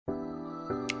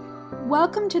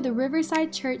Welcome to the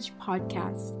Riverside Church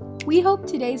podcast. We hope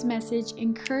today's message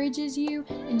encourages you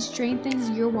and strengthens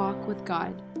your walk with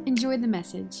God. Enjoy the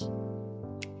message.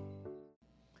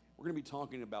 We're going to be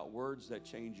talking about words that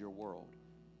change your world.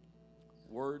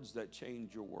 Words that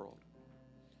change your world.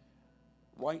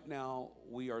 Right now,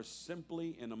 we are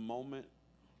simply in a moment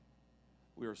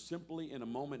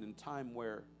in time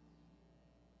where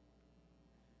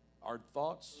our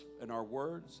thoughts and our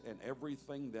words and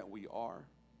everything that we are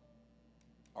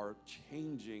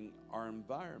changing our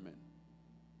environment.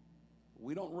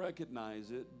 We don't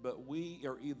recognize it, but we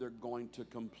are either going to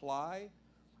comply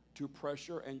to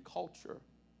pressure and culture,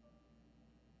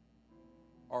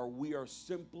 or we are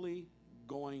simply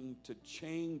going to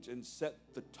change and set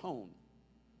the tone.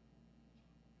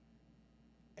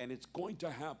 And it's going to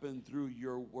happen through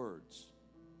your words.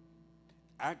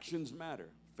 Actions matter.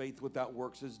 Faith without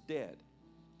works is dead.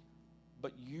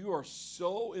 But you are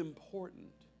so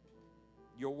important.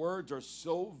 Your words are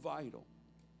so vital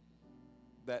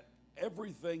that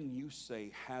everything you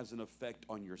say has an effect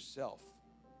on yourself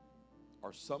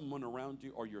or someone around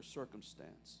you or your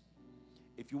circumstance.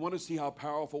 If you want to see how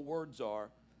powerful words are,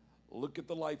 look at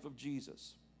the life of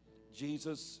Jesus.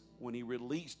 Jesus, when he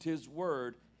released his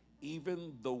word,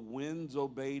 even the winds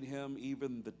obeyed him,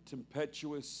 even the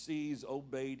tempestuous seas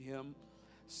obeyed him,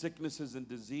 sicknesses and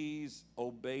disease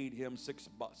obeyed him,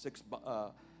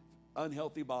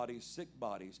 unhealthy bodies, sick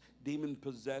bodies,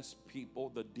 demon-possessed people,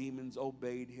 the demons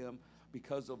obeyed him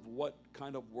because of what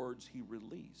kind of words he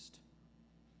released.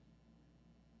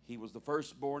 He was the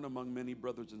firstborn among many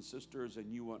brothers and sisters,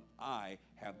 and you and I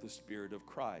have the Spirit of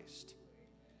Christ.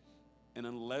 And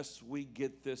unless we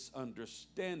get this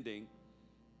understanding,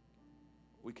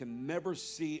 we can never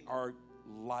see our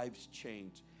lives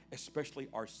change, especially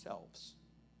ourselves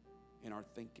in our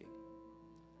thinking.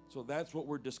 So that's what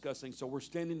we're discussing. So we're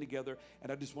standing together, and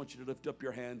I just want you to lift up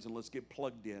your hands and let's get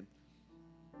plugged in.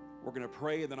 We're going to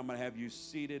pray, and then I'm going to have you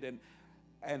seated,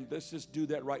 and let's just do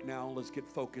that right now. Let's get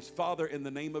focused. Father, in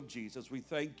the name of Jesus, we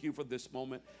thank you for this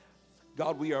moment.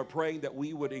 God, we are praying that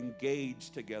we would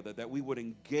engage together, that we would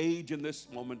engage in this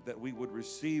moment, that we would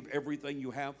receive everything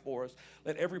you have for us.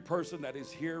 Let every person that is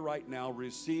here right now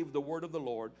receive the word of the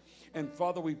Lord. And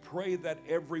Father, we pray that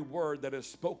every word that is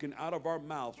spoken out of our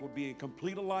mouths will be in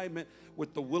complete alignment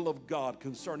with the will of God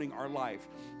concerning our life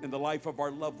and the life of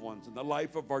our loved ones and the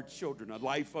life of our children, the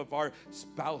life of our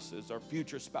spouses, our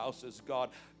future spouses, God,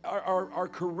 our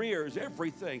careers,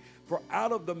 everything. For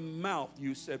out of the mouth,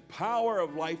 you said, power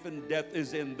of life and death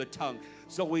is in the tongue.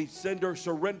 So we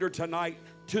surrender tonight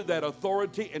to that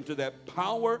authority and to that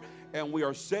power. And we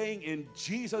are saying in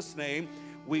Jesus' name,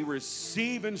 we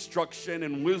receive instruction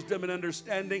and wisdom and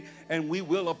understanding, and we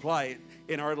will apply it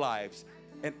in our lives.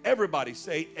 And everybody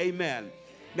say amen.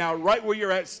 Now, right where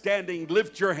you're at standing,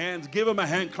 lift your hands, give them a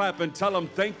hand clap, and tell them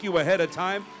thank you ahead of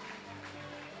time.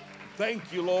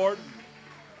 Thank you, Lord.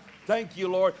 Thank you,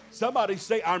 Lord. Somebody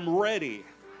say, I'm ready.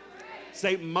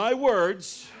 Say, my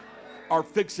words are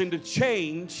fixing to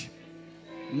change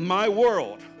my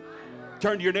world.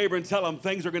 Turn to your neighbor and tell them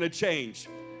things are going to change.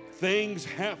 Things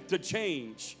have to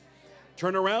change.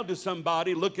 Turn around to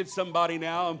somebody, look at somebody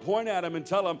now, and point at them and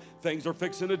tell them things are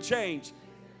fixing to change.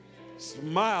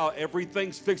 Smile,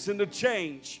 everything's fixing to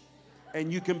change.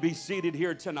 And you can be seated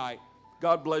here tonight.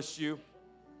 God bless you.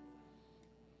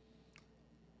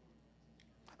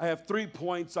 I have 3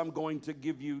 points I'm going to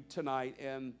give you tonight,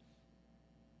 and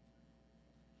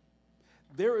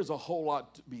there is a whole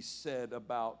lot to be said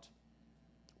about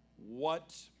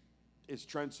what is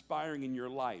transpiring in your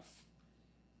life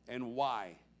and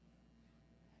why.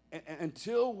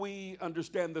 Until we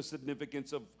understand the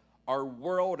significance of our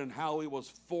world and how it was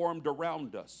formed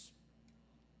around us,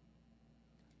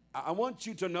 I want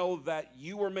you to know that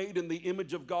you were made in the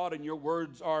image of God and your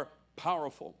words are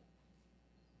powerful.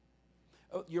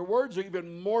 Your words are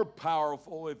even more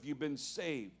powerful if you've been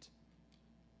saved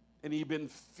and you've been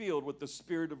filled with the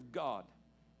Spirit of God.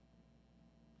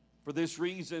 For this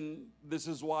reason, this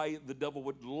is why the devil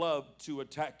would love to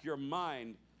attack your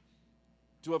mind,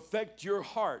 to affect your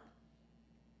heart,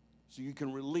 so you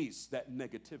can release that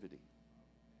negativity.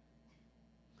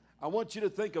 I want you to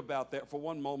think about that for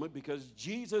one moment, because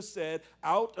Jesus said,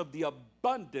 out of the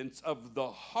abundance of the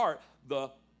heart, the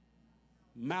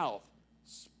mouth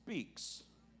speaks.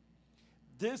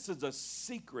 This is a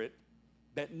secret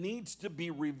that needs to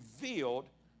be revealed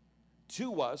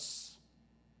to us,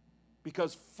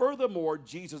 because furthermore,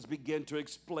 Jesus began to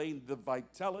explain the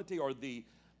vitality or the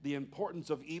importance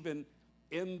of, even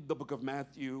in the book of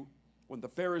Matthew, when the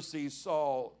Pharisees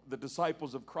saw the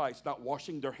disciples of Christ not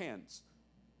washing their hands.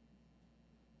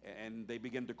 And they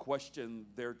begin to question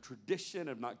their tradition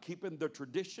of not keeping their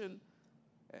tradition.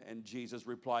 And Jesus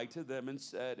replied to them and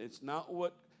said, it's not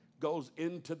what goes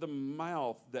into the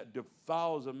mouth that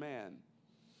defiles a man.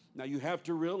 Now you have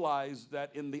to realize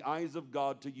that in the eyes of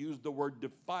God, to use the word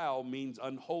defile means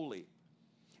unholy.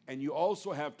 And you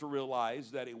also have to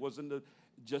realize that it wasn't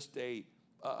just a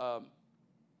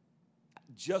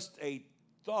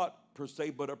thought per se,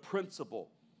 but a principle.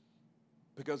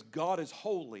 Because God is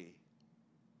holy.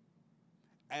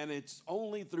 And it's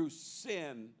only through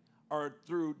sin or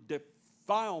through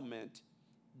defilement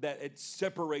that it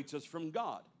separates us from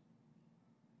God.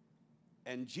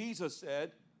 And Jesus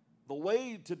said, the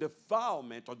way to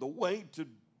defilement, or the way to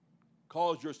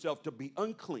cause yourself to be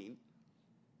unclean,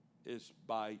 is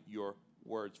by your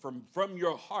words. From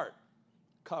your heart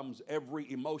comes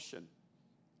every emotion,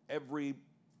 every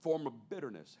form of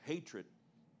bitterness, hatred,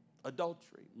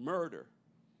 adultery, murder.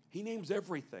 He names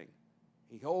everything.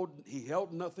 He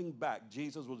held nothing back.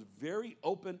 Jesus was very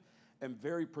open and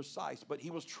very precise, but he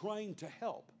was trying to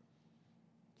help.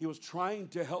 He was trying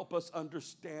to help us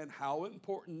understand how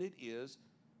important it is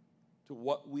to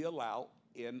what we allow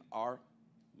in our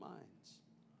minds.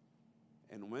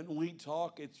 And when we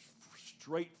talk, it's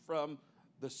straight from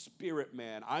the spirit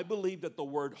man. I believe that the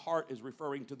word heart is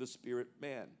referring to the spirit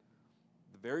man.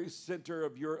 The very center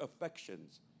of your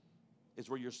affections is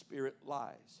where your spirit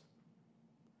lies.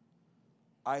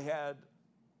 I had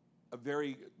a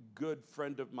very good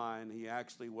friend of mine. He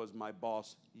actually was my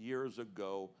boss years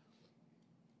ago,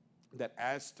 that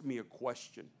asked me a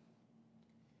question.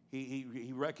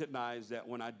 He recognized that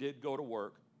when I did go to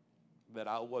work, that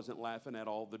I wasn't laughing at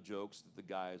all the jokes that the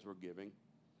guys were giving.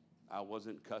 I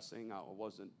wasn't cussing.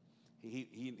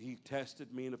 He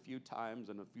tested me a few times,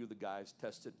 and a few of the guys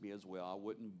tested me as well. I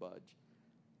wouldn't budge.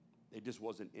 It just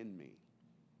wasn't in me.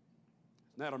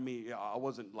 It's not on me. I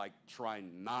wasn't like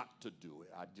trying not to do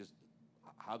it.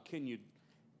 How can you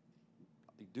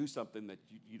do something that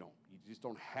you just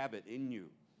don't have it in you?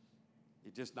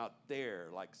 It's just not there.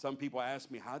 Like some people ask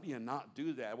me, how do you not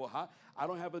do that? Well, I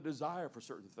don't have a desire for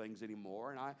certain things anymore,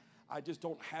 and I just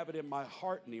don't have it in my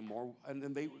heart anymore. And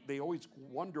then they always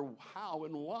wonder how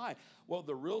and why. Well,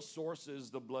 the real source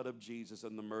is the blood of Jesus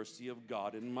and the mercy of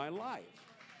God in my life.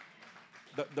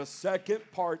 The second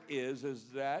part is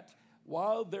that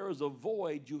while there is a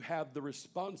void, you have the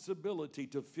responsibility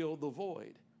to fill the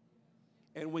void.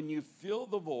 And when you fill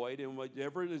the void, and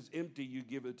whatever is empty, you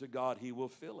give it to God, He will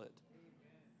fill it.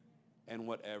 And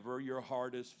whatever your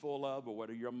heart is full of, or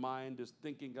whatever your mind is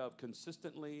thinking of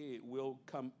consistently, it will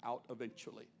come out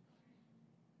eventually.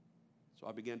 So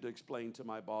I began to explain to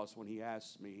my boss when he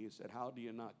asked me, he said, how do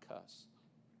you not cuss?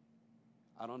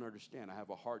 I don't understand. I have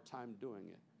a hard time doing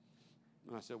it.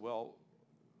 And I said, well,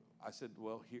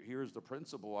 here's the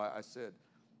principle. I said,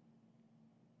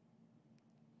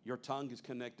 your tongue is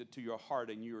connected to your heart,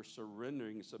 and you're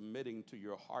submitting to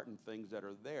your heart and things that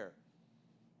are there.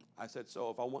 I said, so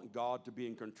if I want God to be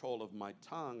in control of my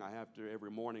tongue, I have to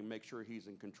every morning make sure He's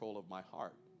in control of my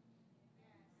heart.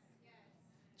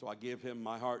 So I give Him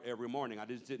my heart every morning. I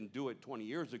just didn't do it 20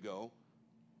 years ago.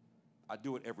 I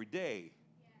do it every day.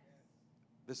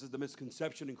 This is the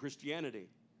misconception in Christianity,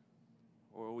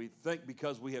 or we think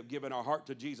because we have given our heart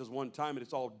to Jesus one time and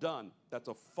it's all done. That's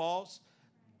a false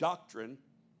doctrine,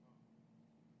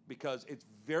 because it's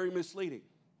very misleading.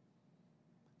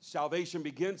 Salvation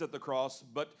begins at the cross,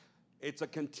 but it's a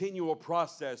continual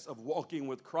process of walking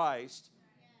with Christ,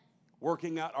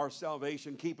 working out our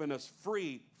salvation, keeping us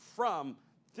free from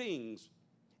things.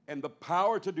 And the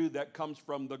power to do that comes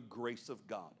from the grace of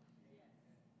God.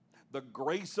 The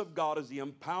grace of God is the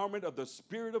empowerment of the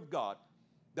Spirit of God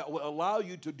that will allow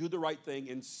you to do the right thing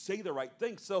and say the right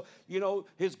thing. So,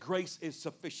 His grace is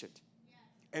sufficient.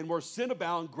 And where sin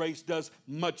abounds, grace does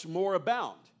much more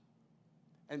abound.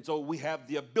 And so we have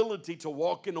the ability to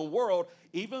walk in a world,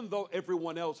 even though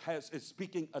everyone else is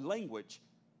speaking a language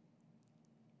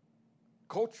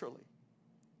culturally.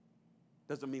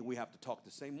 Doesn't mean we have to talk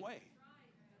the same way.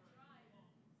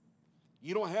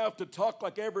 You don't have to talk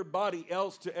like everybody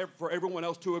else for everyone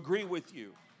else to agree with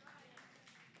you.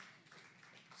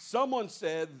 Someone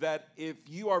said that if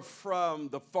you are from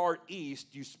the Far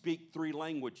East, you speak 3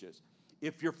 languages.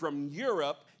 If you're from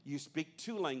Europe, you speak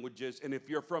 2 languages. And if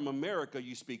you're from America,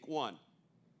 you speak 1.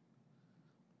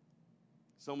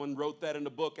 Someone wrote that in a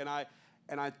book, and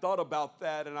I thought about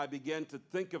that, and I began to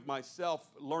think of myself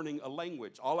learning a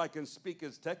language. All I can speak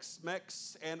is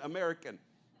Tex-Mex and American.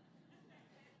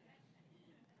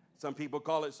 Some people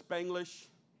call it Spanglish.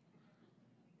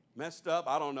 Messed up,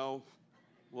 I don't know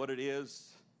what it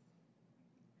is.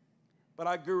 But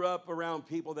I grew up around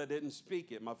people that didn't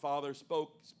speak it. My father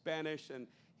spoke Spanish, and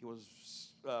He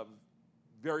was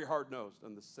very hard-nosed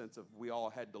in the sense of we all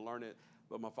had to learn it.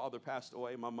 But my father passed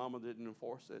away. My mama didn't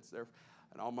enforce it. It's there,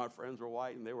 and all my friends were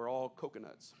white, and they were all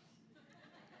coconuts.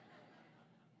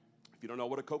 If you don't know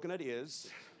what a coconut is,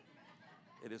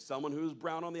 it is someone who's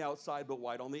brown on the outside but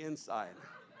white on the inside.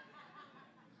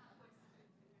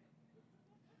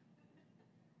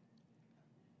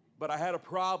 But I had a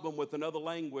problem with another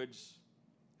language,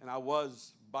 and I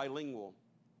was bilingual.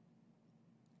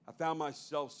 I found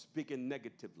myself speaking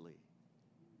negatively.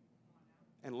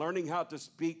 And learning how to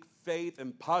speak faith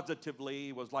and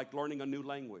positively was like learning a new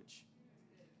language.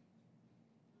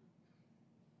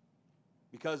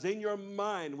 Because in your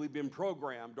mind, we've been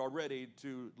programmed already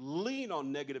to lean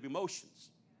on negative emotions.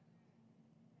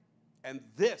 And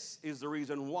this is the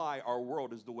reason why our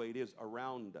world is the way it is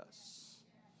around us.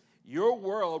 Your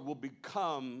world will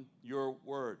become your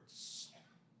words.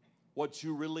 What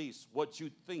you release, what you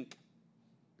think.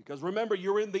 Because remember,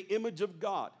 you're in the image of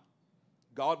God.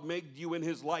 God made you in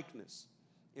his likeness.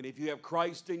 And if you have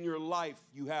Christ in your life,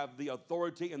 you have the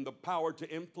authority and the power to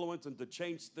influence and to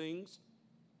change things.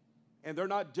 And they're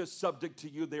not just subject to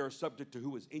you, they are subject to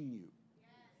who is in you.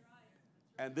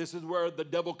 And this is where the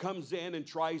devil comes in and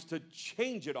tries to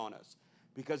change it on us.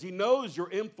 Because he knows your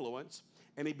influence,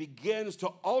 and he begins to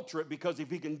alter it, because if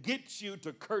he can get you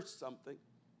to curse something.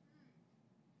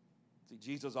 See,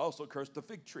 Jesus also cursed the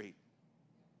fig tree.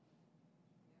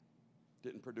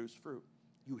 Didn't produce fruit.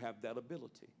 You have that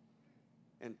ability.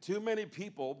 And too many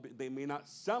people, they may not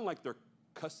sound like they're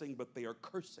cussing, but they are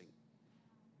cursing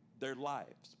their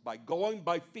lives by going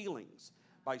by feelings,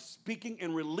 by speaking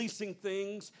and releasing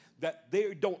things that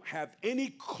they don't have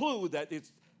any clue that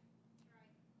it's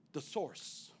the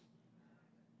source.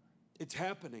 It's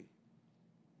happening.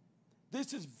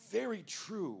 This is very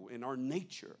true in our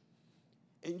nature.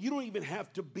 And you don't even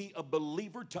have to be a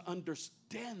believer to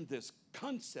understand this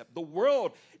concept. The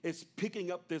world is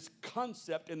picking up this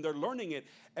concept, and they're learning it,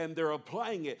 and they're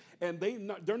applying it. And they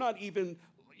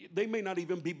may not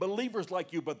even be believers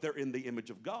like you, but they're in the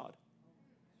image of God.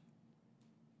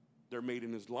 They're made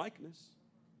in his likeness.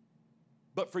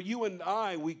 But for you and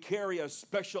I, we carry a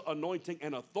special anointing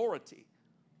and authority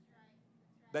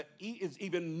that is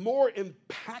even more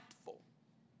impactful.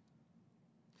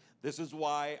 This is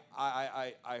why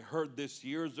I heard this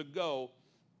years ago,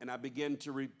 and I began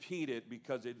to repeat it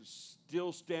because it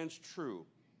still stands true.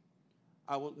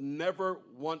 I never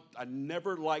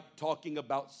like talking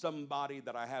about somebody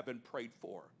that I haven't prayed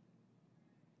for.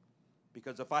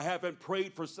 Because if I haven't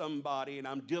prayed for somebody and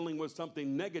I'm dealing with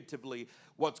something negatively,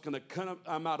 what's going to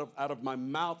come out of my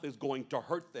mouth is going to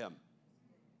hurt them.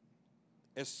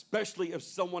 Especially if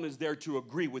someone is there to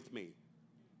agree with me.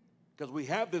 Because we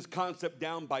have this concept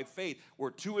down by faith,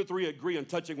 where 2 or 3 agree on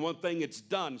touching one thing, it's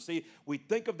done. See, we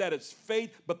think of that as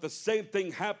faith, but the same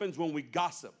thing happens when we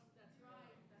gossip. That's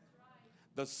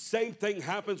right. The same thing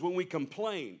happens when we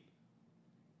complain.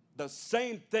 The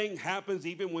same thing happens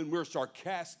even when we're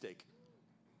sarcastic.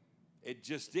 It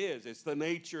just is. It's the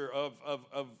nature of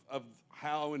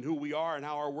how and who we are and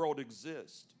how our world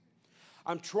exists.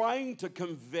 I'm trying to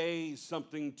convey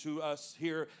something to us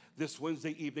here this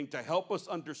Wednesday evening to help us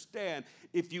understand,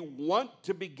 if you want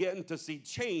to begin to see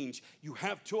change, you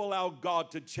have to allow God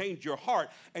to change your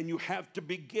heart, and you have to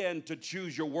begin to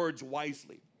choose your words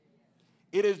wisely.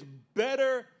 It is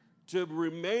better to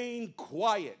remain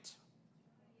quiet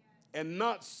and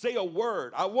not say a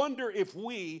word. I wonder if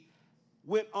we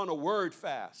went on a word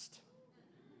fast.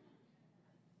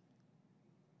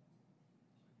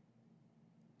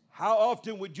 How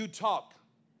often would you talk?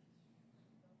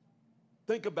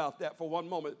 Think about that for one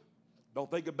moment.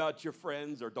 Don't think about your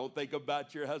friends, or don't think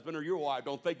about your husband or your wife.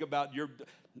 Don't think about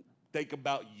think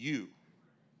about you.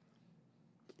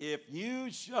 If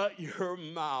you shut your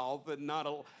mouth and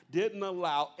didn't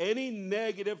allow any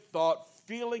negative thought,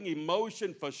 feeling,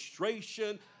 emotion,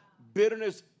 frustration,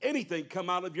 bitterness, anything come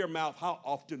out of your mouth, how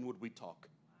often would we talk?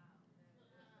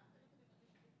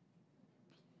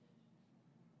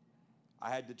 I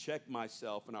had to check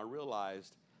myself, and I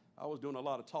realized I was doing a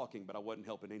lot of talking, but I wasn't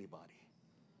helping anybody.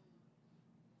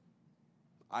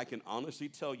 I can honestly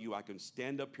tell you, I can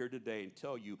stand up here today and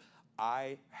tell you,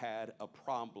 I had a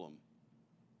problem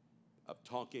of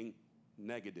talking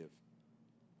negative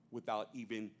without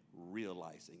even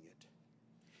realizing it.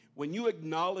 When you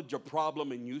acknowledge a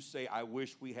problem and you say, I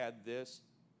wish we had this,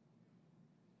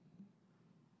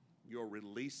 you're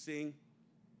releasing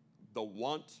the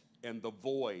want and the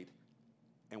void,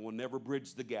 and will never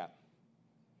bridge the gap.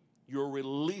 You're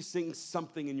releasing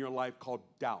something in your life called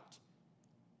doubt,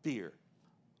 fear,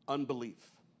 unbelief.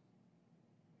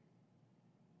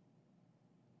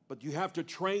 But you have to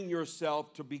train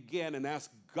yourself to begin and ask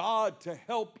God to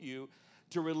help you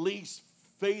to release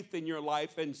faith in your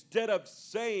life instead of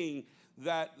saying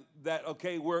that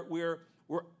okay, we're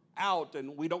out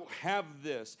and we don't have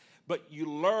this. But you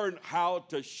learn how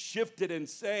to shift it and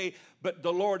say, but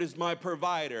the Lord is my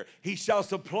provider. He shall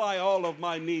supply all of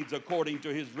my needs according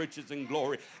to his riches and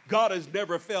glory. God has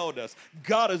never failed us.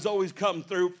 God has always come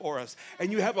through for us.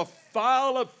 And you have a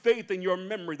file of faith in your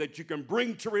memory that you can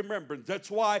bring to remembrance. That's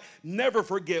why never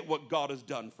forget what God has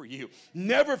done for you.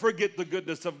 Never forget the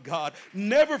goodness of God.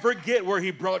 Never forget where he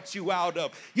brought you out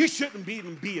of. You shouldn't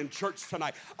even be in church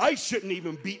tonight. I shouldn't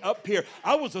even be up here.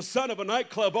 I was a son of a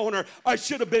nightclub owner. I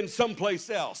should have been someplace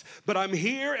else. But I'm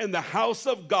here in the house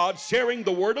of God, sharing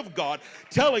the word of God,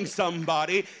 telling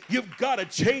somebody you've got to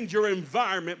change your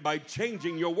environment by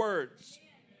changing your words.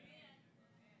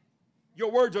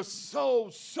 Your words are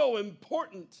so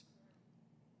important.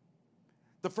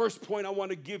 The first point I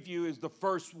want to give you is the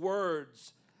first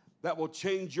words that will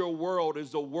change your world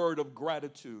is a word of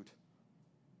gratitude.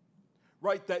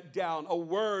 Write that down, a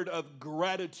word of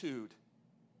gratitude.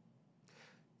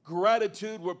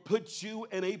 Gratitude will put you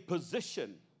in a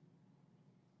position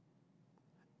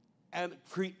and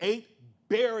create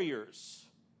barriers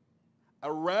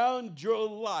around your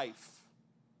life.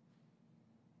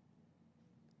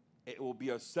 It will be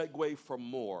a segue for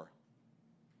more.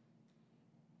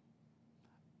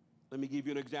 Let me give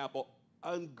you an example.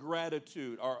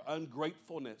 Ungratitude or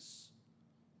ungratefulness.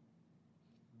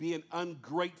 Being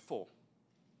ungrateful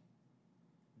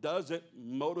doesn't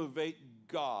motivate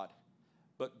God,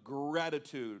 but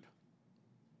gratitude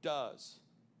does.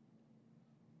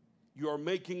 You are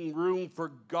making room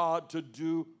for God to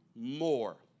do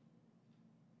more.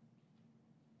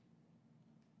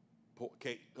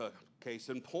 Case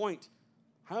in point,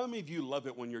 how many of you love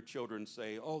it when your children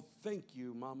say, "Oh, thank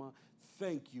you, Mama.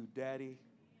 Thank you, Daddy."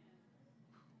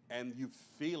 And you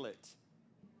feel it.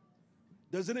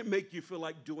 Doesn't it make you feel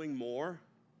like doing more?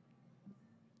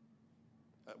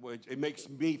 It makes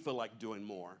me feel like doing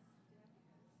more.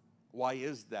 Why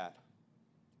is that?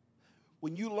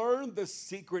 When you learn the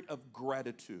secret of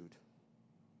gratitude,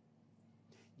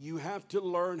 you have to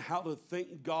learn how to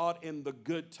thank God in the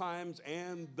good times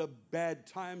and the bad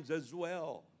times as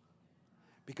well.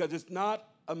 Because it's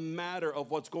not a matter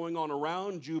of what's going on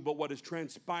around you, but what is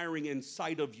transpiring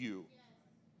inside of you.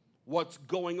 What's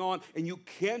going on. And you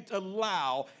can't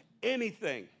allow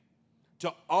anything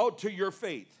to alter your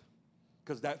faith,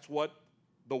 because that's what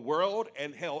the world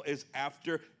and hell is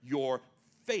after, your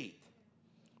faith.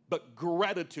 But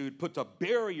gratitude puts a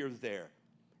barrier there.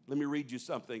 Let me read you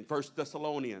something. 1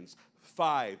 Thessalonians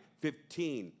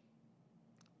 5:15.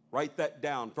 Write that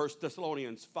down. 1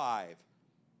 Thessalonians 5.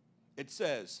 It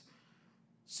says,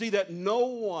 "See that no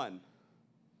one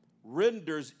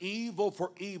renders evil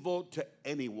for evil to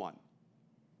anyone."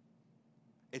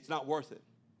 It's not worth it.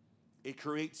 It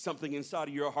creates something inside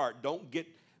of your heart. Don't get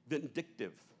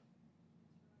vindictive.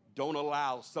 Don't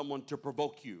allow someone to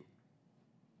provoke you.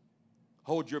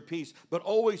 Hold your peace, but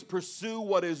always pursue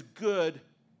what is good,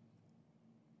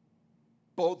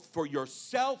 both for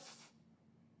yourself,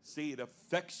 see, it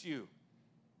affects you,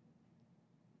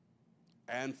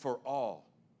 and for all.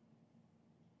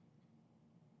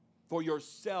 For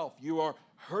yourself, you are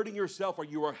hurting yourself or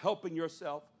you are helping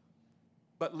yourself,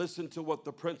 but listen to what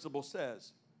the principle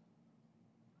says.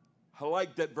 I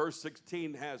like that verse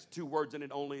 16 has two words in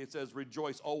it only. It says,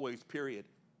 rejoice always, period.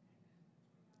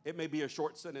 It may be a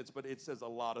short sentence, but it says a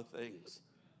lot of things.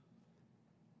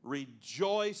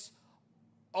 Rejoice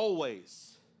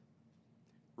always.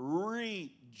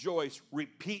 Rejoice.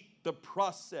 Repeat the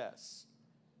process.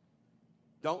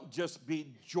 Don't just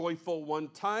be joyful one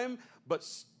time, but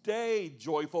stay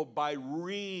joyful by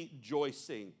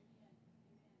rejoicing.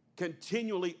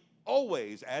 Continually,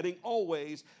 always. Adding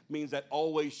always means that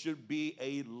always should be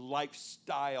a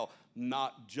lifestyle,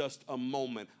 not just a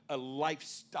moment. A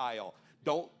lifestyle.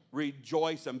 Don't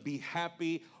rejoice and be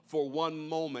happy for one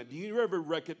moment. Do you ever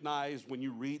recognize when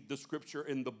you read the scripture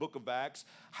in the book of Acts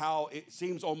how it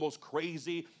seems almost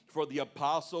crazy for the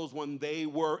apostles when they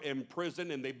were in prison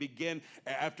and they began,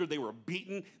 after they were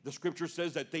beaten, the scripture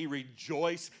says that they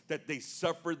rejoiced that they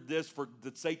suffered this for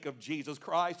the sake of Jesus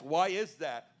Christ. Why is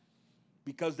that?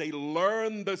 Because they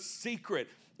learned the secret.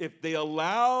 If they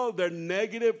allow their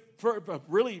negative,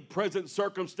 really present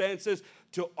circumstances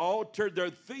to alter their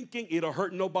thinking, it'll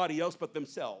hurt nobody else but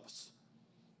themselves.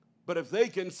 But if they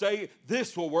can say,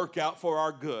 this will work out for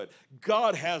our good,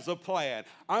 God has a plan.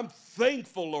 I'm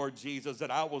thankful, Lord Jesus, that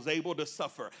I was able to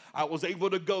suffer. I was able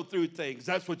to go through things.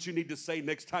 That's what you need to say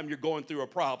next time you're going through a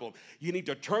problem. You need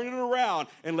to turn it around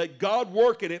and let God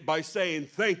work in it by saying,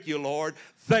 thank you, Lord.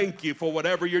 Thank you for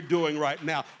whatever you're doing right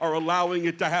now or allowing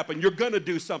it to happen. You're going to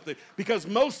do something, because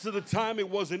most of the time it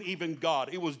wasn't even God.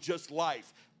 It was just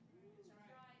life.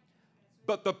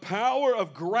 But the power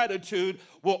of gratitude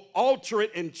will alter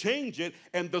it and change it,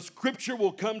 and the scripture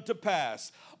will come to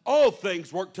pass. All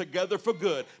things work together for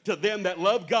good to them that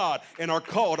love God and are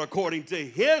called according to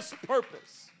his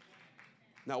purpose.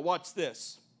 Now watch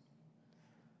this.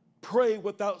 Pray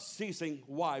without ceasing.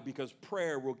 Why? Because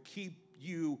prayer will keep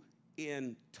you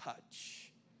in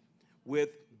touch with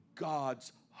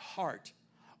God's heart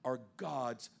or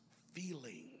God's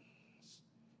feeling.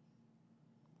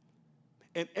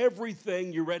 In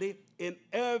everything, you ready? In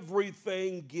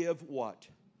everything, give what?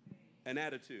 An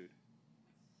attitude.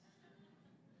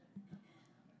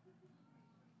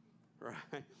 Right?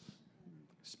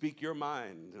 Speak your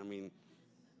mind. I mean,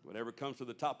 whatever comes to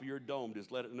the top of your dome,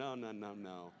 just let it, no.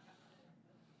 No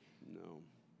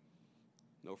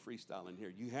freestyling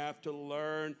here. You have to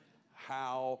learn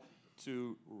how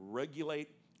to regulate.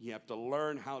 You have to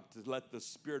learn how to let the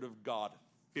Spirit of God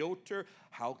filter.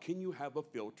 How can you have a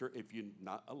filter if you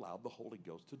not allow the Holy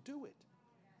Ghost to do it?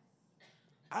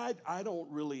 I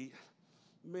don't really,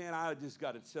 man, I just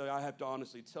got to tell you, I have to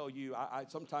honestly tell you,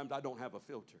 sometimes I don't have a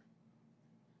filter.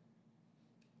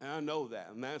 And I know that.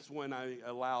 And that's when I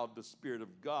allowed the Spirit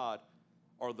of God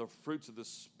or the fruits of the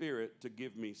Spirit to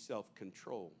give me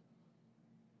self-control,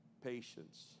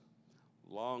 patience,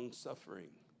 long-suffering.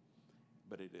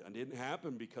 But it didn't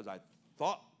happen because I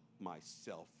thought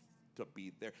myself to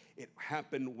be there. It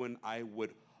happened when I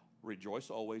would rejoice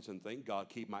always and thank God,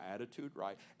 keep my attitude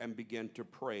right, and begin to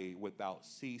pray without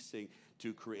ceasing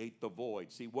to create the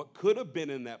void. See, what could have been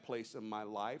in that place in my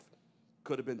life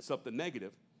could have been something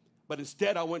negative, but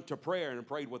instead I went to prayer and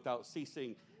prayed without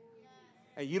ceasing.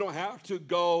 And you don't have to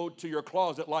go to your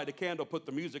closet, light a candle, put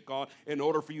the music on in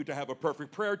order for you to have a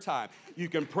perfect prayer time. You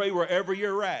can pray wherever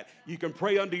you're at. You can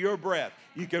pray under your breath.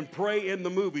 You can pray in the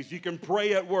movies. You can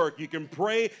pray at work. You can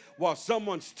pray while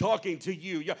someone's talking to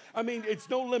you. I mean, it's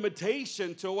no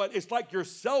limitation to what. It's like your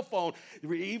cell phone.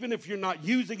 Even if you're not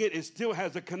using it, it still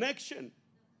has a connection.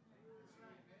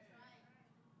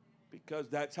 Because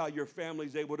that's how your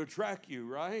family's able to track you,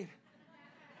 right?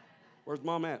 Where's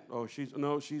mom at? Oh, what's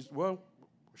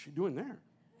she doing there?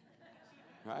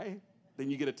 Right? Then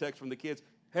you get a text from the kids.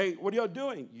 Hey, what are y'all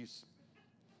doing?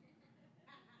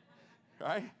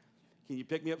 Right? Can you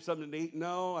pick me up something to eat?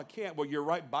 No, I can't. Well, you're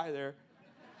right by there.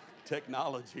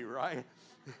 Technology, right?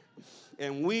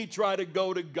 And we try to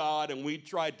go to God and we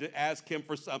try to ask him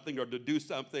for something or to do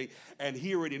something, and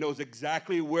he already knows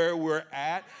exactly where we're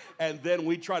at. And then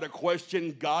we try to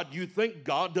question God. You think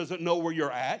God doesn't know where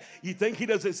you're at? You think he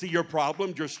doesn't see your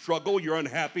problems, your struggle, your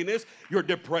unhappiness, your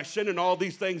depression, and all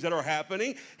these things that are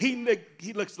happening? He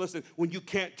looks, listen, when you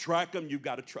can't track him, you've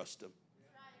got to trust him.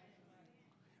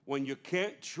 When you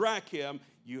can't track him,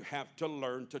 you have to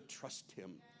learn to trust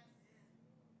him.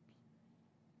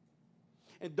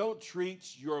 And don't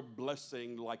treat your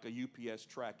blessing like a UPS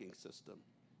tracking system.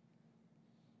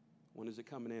 When is it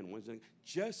coming in?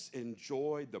 Just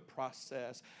enjoy the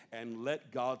process and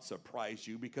let God surprise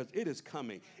you, because it is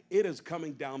coming. It is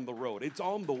coming down the road. It's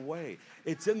on the way.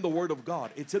 It's in the Word of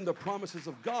God. It's in the promises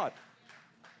of God.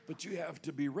 But you have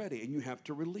to be ready and you have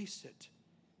to release it.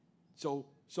 So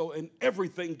in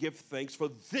everything give thanks,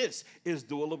 for this is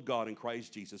the will of God in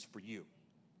Christ Jesus for you.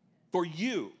 For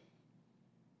you.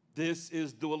 This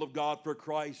is the will of God for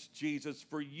Christ Jesus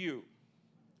for you.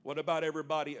 What about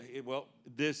everybody? Well,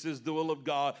 this is the will of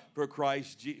God for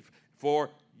Christ for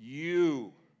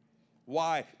you.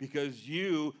 Why? Because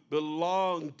you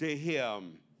belong to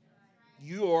him.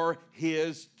 You're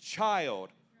his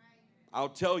child. I'll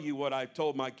tell you what I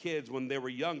told my kids when they were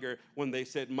younger, when they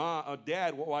said,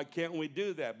 Dad, why can't we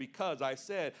do that? Because I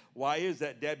said, why is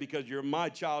that, Dad? Because you're my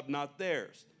child, not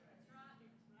theirs.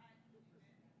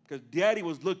 Because Daddy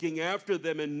was looking after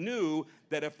them and knew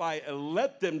that if I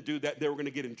let them do that, they were going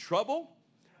to get in trouble,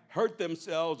 hurt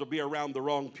themselves, or be around the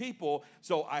wrong people.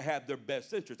 So I had their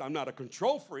best interest. I'm not a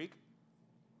control freak,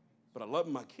 but I love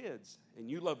my kids, and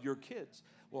you love your kids.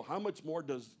 Well, how much more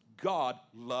does God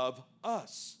love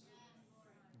us?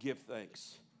 Give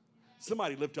thanks.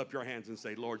 Somebody lift up your hands and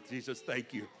say, Lord Jesus,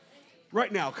 thank you.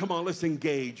 Right now, come on, let's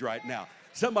engage right now.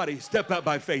 Somebody step out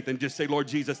by faith and just say, Lord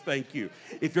Jesus, thank you.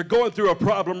 If you're going through a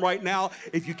problem right now,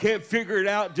 if you can't figure it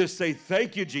out, just say,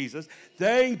 thank you, Jesus.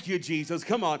 Thank you, Jesus.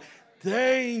 Come on.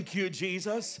 Thank you,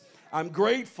 Jesus. I'm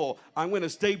grateful. I'm going to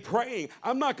stay praying.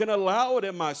 I'm not going to allow it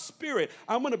in my spirit.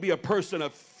 I'm going to be a person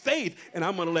of faith, and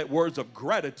I'm going to let words of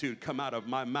gratitude come out of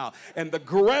my mouth. And the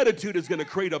gratitude is going to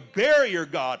create a barrier,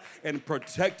 God, and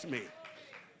protect me.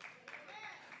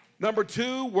 Number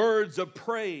 2, words of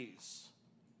praise.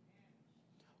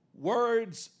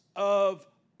 Words of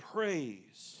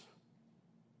praise.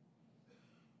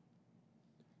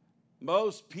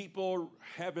 Most people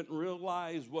haven't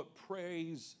realized what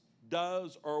praise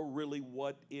does or really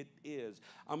what it is.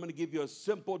 I'm going to give you a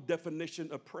simple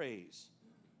definition of praise.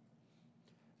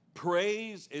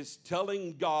 Praise is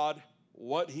telling God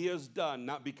what he has done,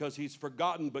 not because he's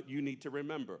forgotten, but you need to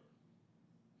remember.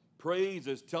 Praise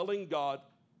is telling God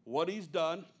what he's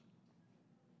done,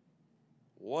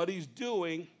 what he's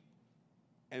doing,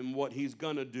 and what he's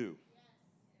going to do.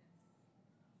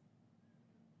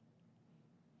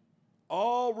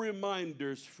 All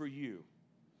reminders for you,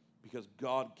 because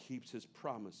God keeps his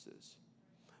promises.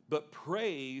 But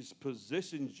praise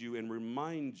positions you and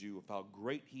reminds you of how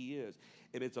great he is.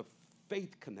 And it's a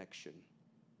faith connection.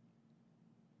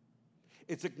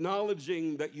 It's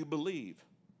acknowledging that you believe.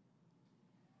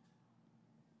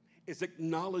 It's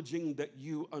acknowledging that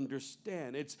you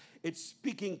understand. It's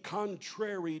speaking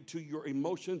contrary to your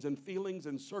emotions and feelings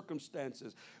and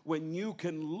circumstances. When you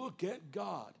can look at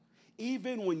God,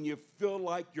 even when you feel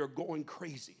like you're going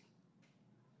crazy.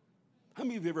 How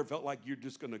many of you ever felt like you're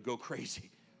just going to go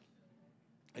crazy?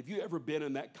 Have you ever been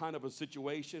in that kind of a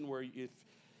situation where if,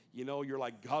 you're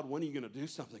like, God, when are you going to do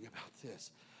something about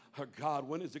this? Or God,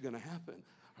 when is it going to happen?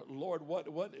 Or, Lord,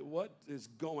 what is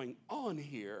going on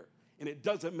here? And it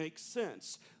doesn't make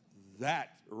sense.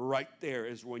 That right there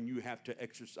is when you have to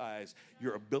exercise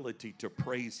your ability to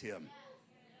praise him.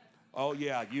 Oh,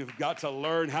 yeah, you've got to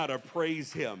learn how to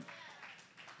praise him.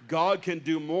 God can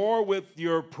do more with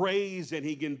your praise than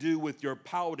he can do with your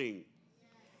pouting.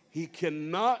 He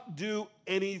cannot do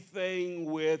anything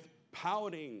with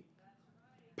pouting.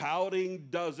 Pouting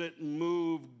doesn't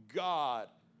move God.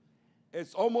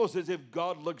 It's almost as if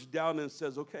God looks down and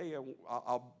says, okay,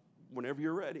 I'll whenever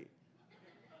you're ready.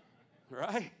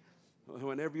 Right?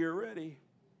 Whenever you're ready.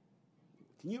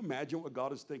 Can you imagine what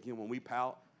God is thinking when we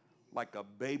pout like a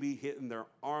baby hitting their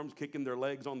arms, kicking their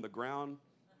legs on the ground?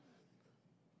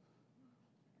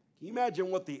 Can you imagine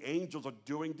what the angels are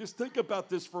doing? Just think about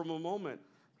this for a moment.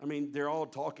 I mean, they're all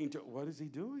talking to, what is he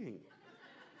doing?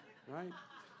 Right?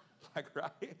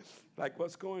 Right? Like,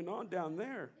 what's going on down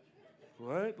there?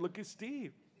 What? Look at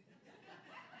Steve.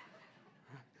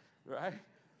 Right?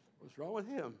 What's wrong with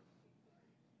him?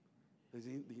 Has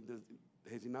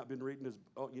he not been reading his,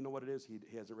 oh, you know what it is? He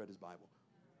hasn't read his Bible.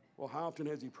 Well, how often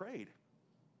has he prayed?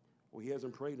 Well, he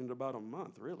hasn't prayed in about a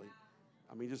month, really.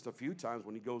 I mean, just a few times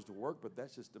when he goes to work, but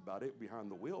that's just about it behind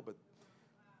the wheel. But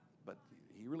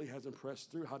he really hasn't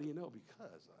pressed through. How do you know?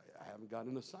 Because I haven't got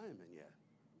an assignment yet.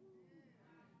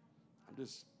 I'm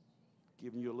just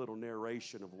giving you a little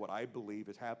narration of what I believe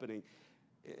is happening.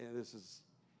 And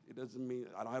it doesn't mean,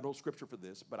 I don't have no scripture for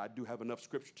this, but I do have enough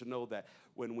scripture to know that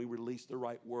when we release the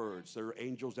right words, there are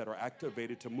angels that are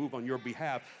activated to move on your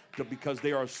behalf because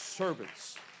they are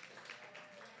servants.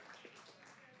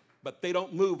 But they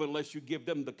don't move unless you give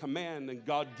them the command, and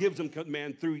God gives them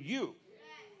command through you.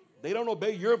 They don't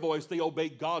obey your voice, they obey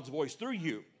God's voice through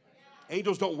you.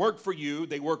 Angels don't work for you,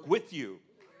 they work with you.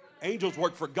 Angels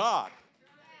work for God.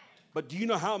 But do you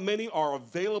know how many are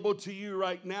available to you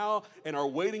right now and are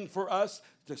waiting for us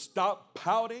to stop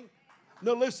pouting?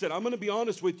 No, listen, I'm going to be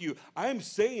honest with you. I'm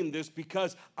saying this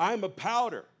because I'm a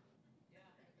pouter.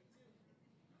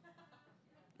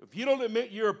 If you don't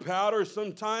admit you're a pouter,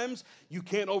 sometimes you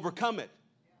can't overcome it.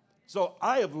 So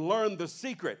I have learned the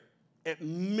secret.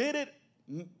 Admit it,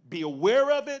 be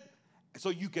aware of it, so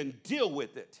you can deal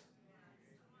with it.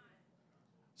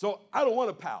 So I don't want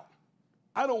to pout.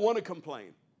 I don't want to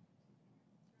complain.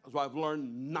 That's why I've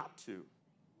learned not to.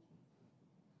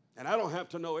 And I don't have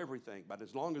to know everything, but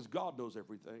as long as God knows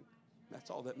everything, that's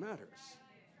all that matters.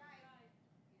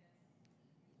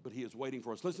 But he is waiting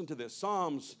for us. Listen to this.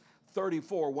 Psalms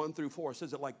 34, 1-4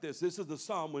 says it like this. This is the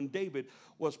psalm when David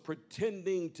was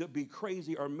pretending to be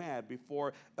crazy or mad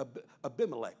before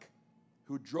Abimelech,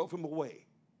 who drove him away,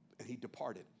 and he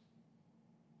departed.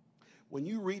 When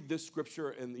you read this scripture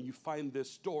and you find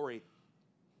this story,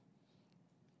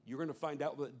 you're going to find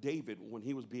out that David, when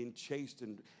he was being chased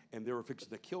and they were fixing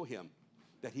to kill him,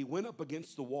 that he went up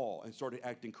against the wall and started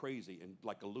acting crazy and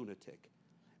like a lunatic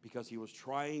because he was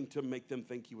trying to make them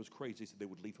think he was crazy so they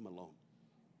would leave him alone.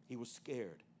 He was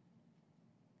scared.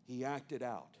 He acted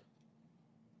out.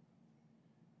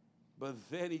 But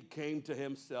then he came to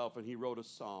himself and he wrote a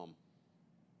psalm.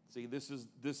 See, this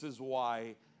is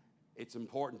why it's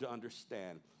important to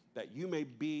understand that you may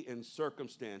be in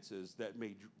circumstances that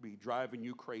may be driving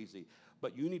you crazy,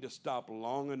 but you need to stop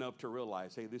long enough to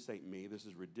realize, hey, this ain't me. This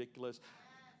is ridiculous.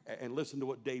 And listen to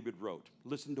what David wrote.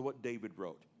 Listen to what David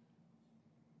wrote.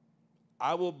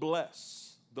 I will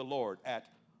bless the Lord at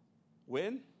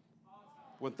when?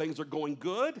 When things are going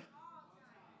good?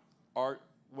 Or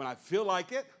when I feel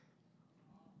like it?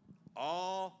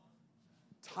 All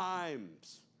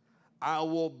times. I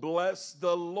will bless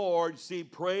the Lord. See,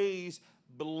 praise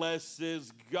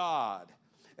blesses God.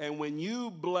 And when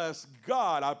you bless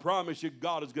God, I promise you,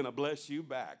 God is going to bless you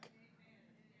back.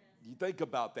 You think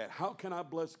about that. How can I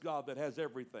bless God that has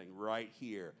everything right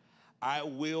here? I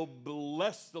will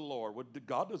bless the Lord.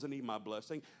 God doesn't need my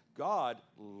blessing. God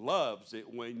loves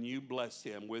it when you bless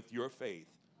him with your faith.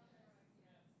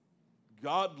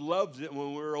 God loves it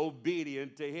when we're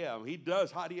obedient to him. He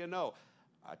does. How do you know?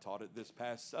 I taught it this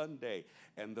past Sunday,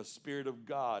 and the Spirit of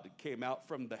God came out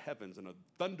from the heavens, and a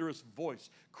thunderous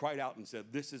voice cried out and said,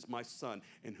 this is my Son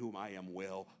in whom I am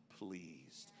well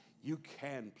pleased. You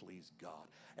can please God.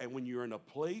 And when you're in a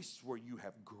place where you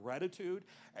have gratitude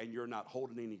and you're not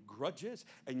holding any grudges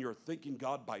and you're thanking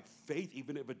God by faith,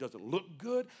 even if it doesn't look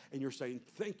good, and you're saying,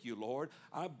 thank you, Lord.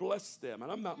 I bless them,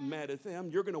 and I'm not mad at them.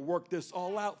 You're going to work this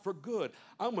all out for good.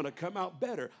 I'm going to come out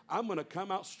better. I'm going to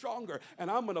come out stronger,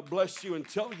 and I'm going to bless you and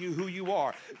tell you who you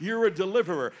are. You're a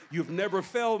deliverer. You've never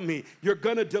failed me. You're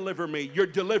going to deliver me. You're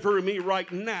delivering me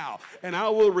right now, and I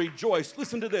will rejoice.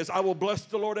 Listen to this. I will bless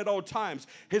the Lord at all times.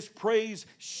 His praise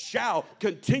shall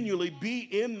continually be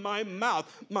in my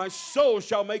mouth. My soul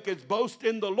shall make its boast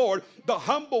in the Lord. The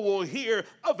humble will hear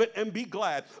of it and be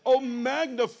glad. Oh,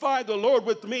 magnify the Lord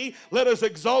with me. Let us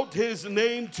exalt his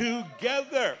name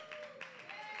together.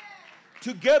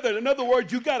 Together. In other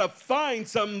words, you got to find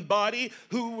somebody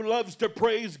who loves to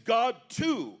praise God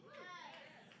too.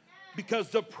 Because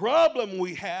the problem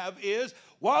we have is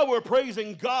while we're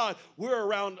praising God, we're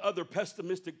around other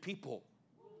pessimistic people.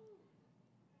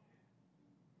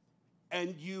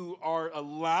 And you are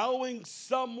allowing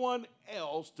someone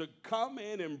else to come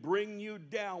in and bring you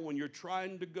down when you're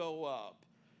trying to go up.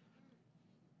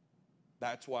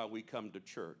 That's why we come to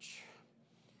church.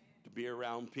 To be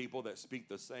around people that speak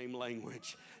the same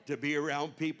language. To be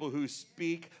around people who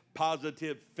speak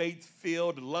positive,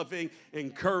 faith-filled, loving,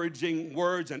 encouraging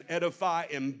words and edify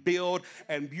and build.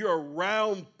 And you're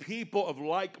around people of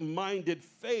like-minded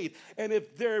faith. And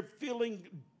if they're feeling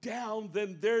down,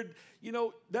 then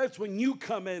that's when you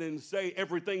come in and say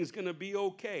everything's going to be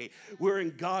okay. We're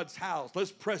in God's house.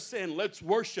 Let's press in. Let's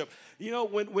worship.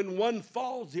 When one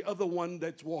falls, the other one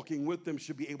that's walking with them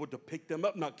should be able to pick them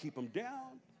up, not keep them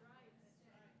down.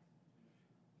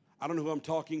 I don't know who I'm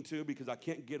talking to because I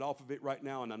can't get off of it right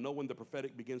now, and I know when the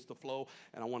prophetic begins to flow,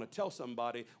 and I want to tell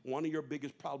somebody, one of your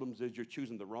biggest problems is you're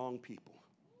choosing the wrong people.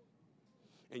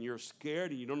 And you're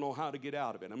scared and you don't know how to get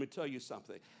out of it. I'm going to tell you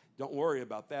something. Don't worry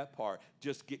about that part.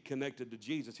 Just get connected to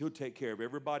Jesus. He'll take care of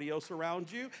everybody else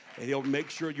around you, and he'll make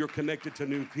sure you're connected to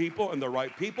new people and the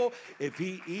right people if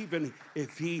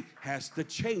he has to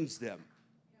change them.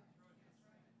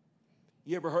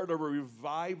 You ever heard of a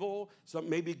revival?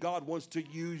 Maybe God wants to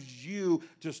use you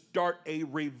to start a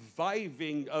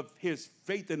reviving of his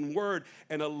faith and word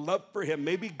and a love for him.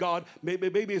 Maybe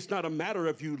it's not a matter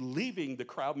of you leaving the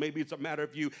crowd. Maybe it's a matter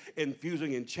of you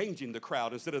infusing and changing the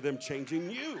crowd instead of them changing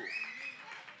you.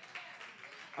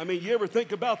 I mean, you ever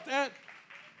think about that?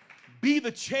 Be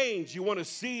the change you want to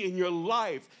see in your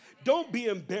life. Don't be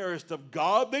embarrassed of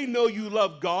God. They know you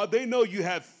love God. They know you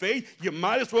have faith. You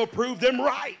might as well prove them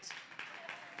right.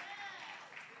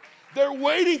 They're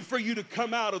waiting for you to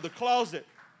come out of the closet.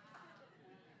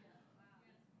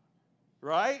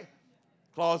 Right?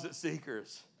 Closet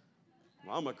seekers.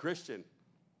 Well, I'm a Christian.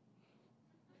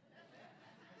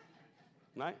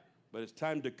 Right? But it's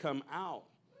time to come out.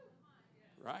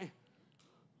 Right?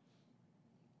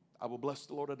 I will bless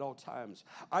the Lord at all times.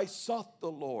 I sought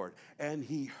the Lord, and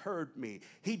he heard me.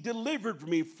 He delivered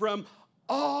me from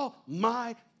all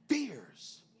my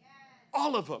fears.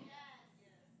 All of them.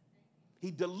 He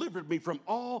delivered me from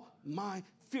all my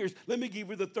fears. Let me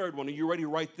give you the third one. Are you ready to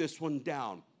write this one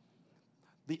down?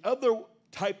 The other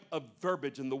type of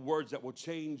verbiage in the words that will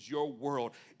change your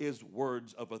world is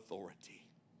words of authority.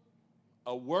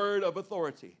 A word of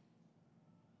authority.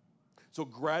 So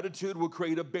gratitude will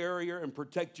create a barrier and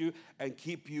protect you and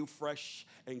keep you fresh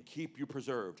and keep you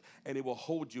preserved. And it will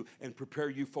hold you and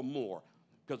prepare you for more.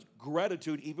 Because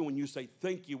gratitude, even when you say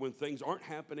thank you when things aren't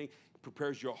happening,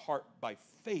 prepares your heart by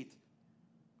faith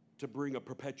to bring a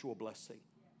perpetual blessing.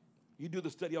 You do the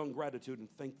study on gratitude and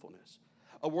thankfulness.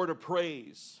 A word of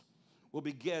praise will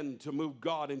begin to move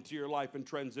God into your life and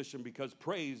transition, because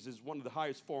praise is one of the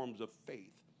highest forms of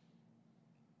faith.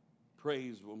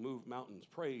 Praise will move mountains.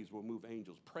 Praise will move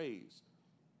angels. Praise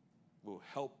will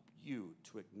help you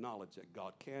to acknowledge that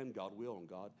God can, God will, and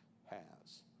God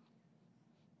has.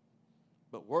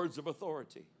 But words of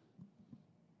authority.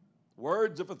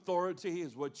 Words of authority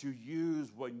is what you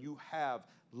use when you have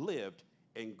lived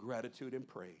in gratitude and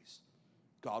praise.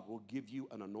 God will give you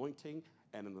an anointing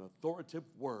and an authoritative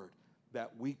word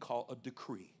that we call a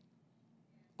decree,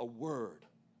 a word,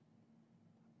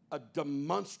 a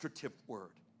demonstrative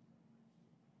word,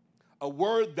 a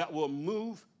word that will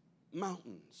move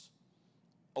mountains,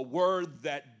 a word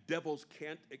that devils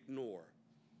can't ignore,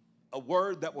 a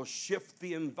word that will shift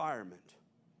the environment,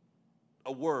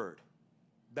 a word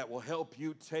that will help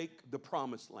you take the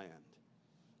promised land,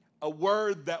 a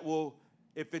word that will,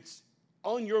 if it's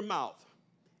on your mouth,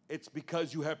 it's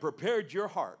because you have prepared your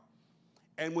heart.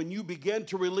 And when you begin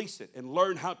to release it and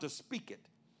learn how to speak it,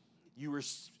 you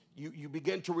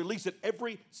begin to release it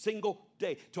every single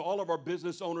day. To all of our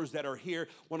business owners that are here,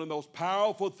 one of the most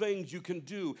powerful things you can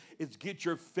do is get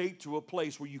your faith to a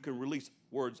place where you can release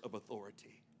words of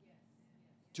authority,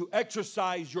 to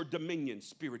exercise your dominion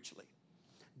spiritually.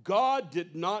 God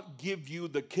did not give you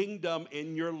the kingdom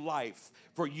in your life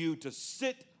for you to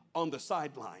sit on the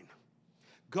sideline.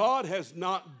 God has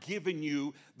not given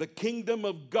you the kingdom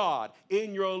of God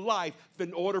in your life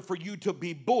in order for you to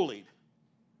be bullied,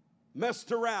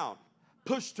 messed around,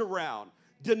 pushed around,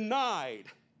 denied.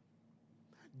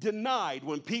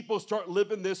 When people start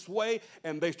living this way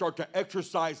and they start to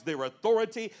exercise their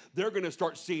authority, they're going to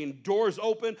start seeing doors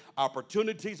open,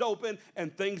 opportunities open,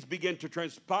 and things begin to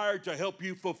transpire to help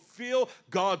you fulfill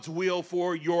God's will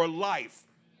for your life.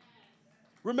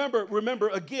 Remember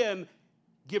again,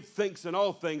 give thanks in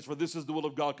all things, for this is the will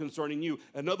of God concerning you.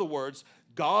 In other words,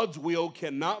 God's will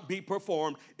cannot be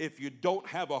performed if you don't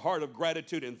have a heart of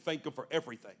gratitude and thank Him for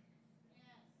everything,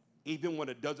 even when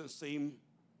it doesn't seem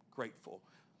grateful.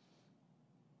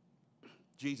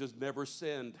 Jesus never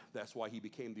sinned. That's why He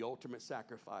became the ultimate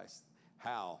sacrifice.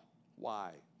 How?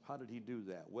 Why? How did He do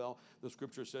that? Well, the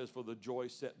scripture says, for the joy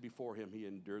set before Him, He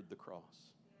endured the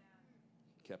cross,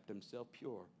 kept Himself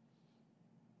pure.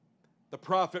 The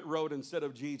prophet wrote, instead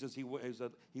of Jesus, he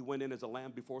went in as a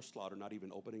lamb before slaughter, not even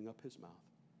opening up His mouth.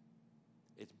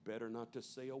 It's better not to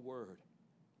say a word.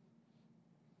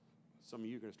 Some of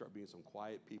you are going to start being some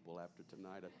quiet people after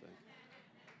tonight, I think.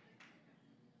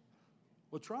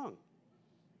 What's wrong?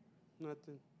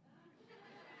 Nothing.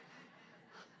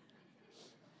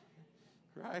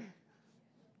 Right?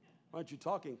 Why aren't you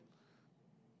talking?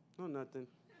 Oh, nothing.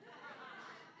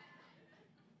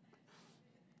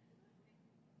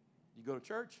 You go to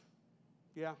church?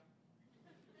 Yeah.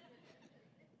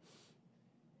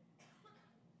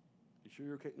 You sure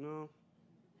you're okay? No.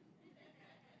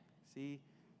 See?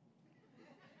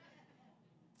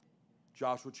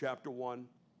 Joshua chapter 1,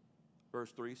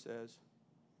 verse 3 says,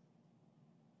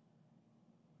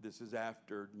 this is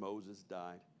after Moses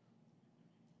died.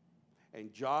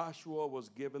 And Joshua was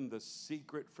given the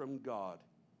secret from God.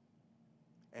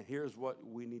 And here's what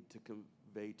we need to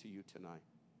convey to you tonight.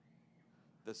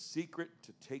 The secret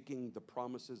to taking the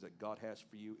promises that God has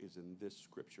for you is in this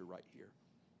scripture right here.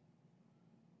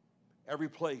 Every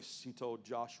place He told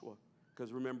Joshua,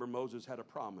 because remember, Moses had a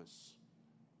promise.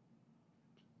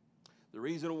 The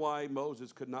reason why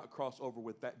Moses could not cross over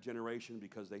with that generation,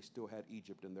 because they still had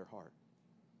Egypt in their heart.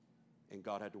 And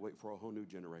God had to wait for a whole new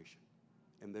generation.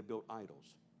 And they built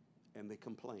idols. And they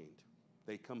complained.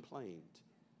 They complained.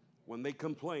 When they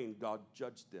complained, God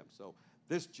judged them. So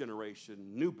this generation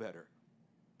knew better,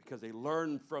 because they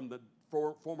learned from the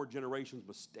former generation's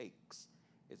mistakes.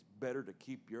 It's better to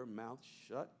keep your mouth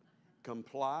shut,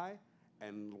 comply,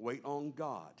 and wait on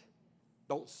God.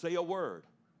 Don't say a word,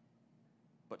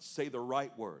 but say the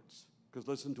right words. Because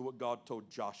listen to what God told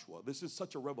Joshua. This is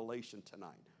such a revelation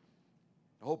tonight.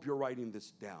 I hope you're writing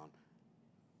this down.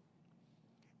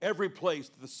 Every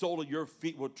place the sole of your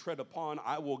feet will tread upon,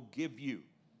 I will give you.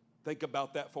 Think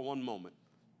about that for one moment.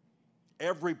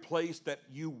 Every place that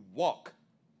you walk,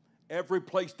 every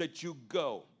place that you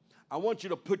go, I want you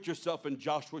to put yourself in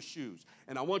Joshua's shoes.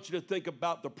 And I want you to think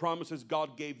about the promises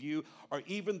God gave you, or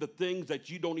even the things that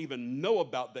you don't even know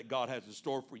about that God has in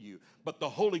store for you. But the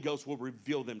Holy Ghost will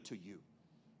reveal them to you.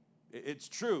 It's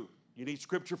true. You need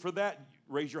scripture for that?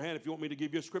 Raise your hand if you want me to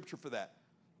give you a scripture for that.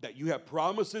 That you have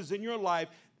promises in your life,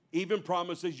 even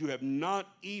promises you have not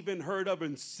even heard of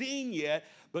and seen yet,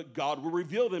 but God will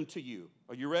reveal them to you.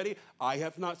 Are you ready? Eye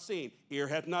hath not seen, ear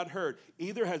hath not heard,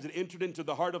 either has it entered into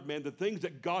the heart of man the things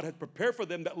that God hath prepared for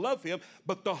them that love Him,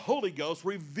 but the Holy Ghost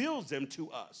reveals them to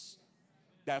us.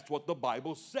 That's what the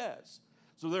Bible says.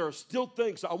 So there are still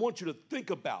things I want you to think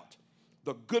about.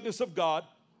 The goodness of God,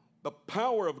 the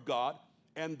power of God,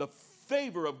 and the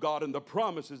favor of God and the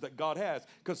promises that God has.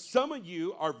 Because some of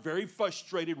you are very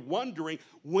frustrated, wondering,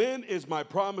 when is my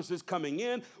promises coming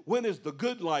in? When is the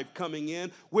good life coming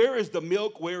in? Where is the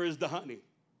milk? Where is the honey?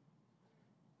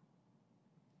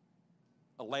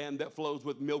 A land that flows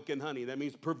with milk and honey. That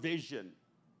means provision.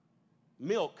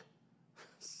 Milk.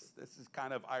 This is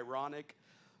kind of ironic,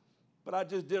 but I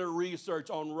just did a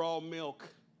research on raw milk.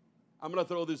 I'm going to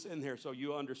throw this in here so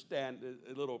you understand,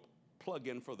 a little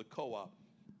plug-in for the co-op.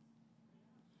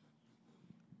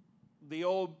 The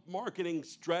old marketing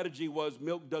strategy was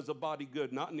milk does a body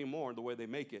good. Not anymore, the way they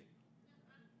make it.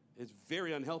 It's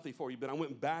very unhealthy for you. But I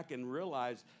went back and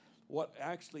realized what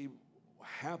actually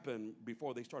happened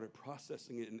before they started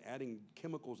processing it and adding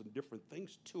chemicals and different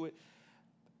things to it.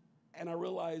 And I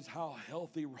realized how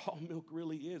healthy raw milk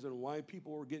really is and why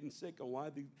people were getting sick and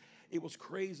why it was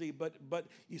crazy. But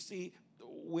you see,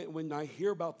 when I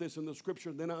hear about this in the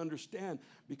scripture, then I understand,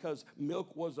 because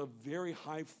milk was a very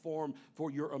high form for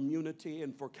your immunity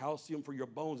and for calcium for your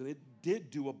bones, and it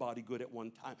did do a body good at one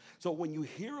time. So when you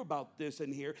hear about this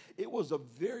in here, it was a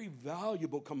very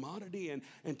valuable commodity,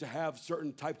 and to have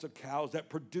certain types of cows that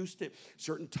produced it,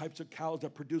 certain types of cows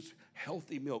that produce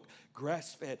healthy milk,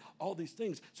 grass-fed, all these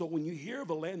things. So when you hear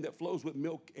of a land that flows with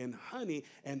milk and honey,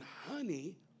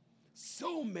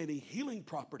 so many healing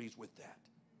properties with that.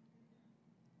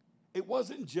 It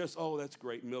wasn't just, oh, that's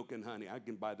great, milk and honey. I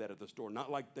can buy that at the store. Not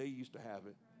like they used to have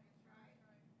it.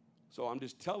 So I'm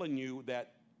just telling you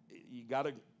that you got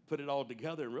to put it all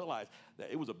together and realize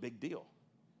that it was a big deal.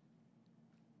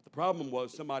 The problem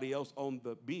was somebody else owned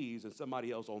the bees and somebody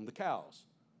else owned the cows.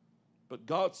 But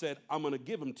God said, I'm going to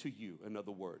give them to you, in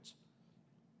other words.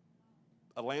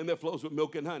 A land that flows with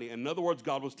milk and honey. In other words,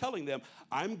 God was telling them,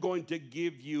 I'm going to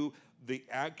give you the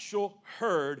actual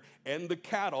herd and the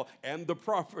cattle and the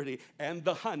property and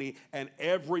the honey and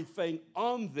everything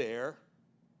on there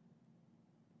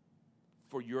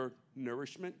for your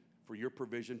nourishment, for your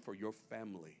provision, for your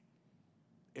family.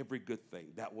 Every good thing.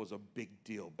 That was a big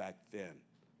deal back then.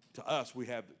 To us, we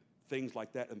have things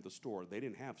like that in the store. They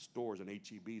didn't have stores and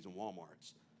H-E-Bs and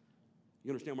Walmarts.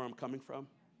 You understand where I'm coming from?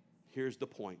 Here's the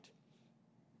point.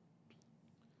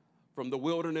 From the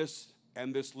wilderness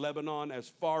and this Lebanon, as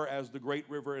far as the great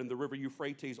river and the river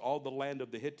Euphrates, all the land of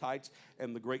the Hittites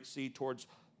and the great sea towards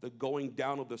the going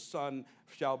down of the sun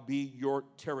shall be your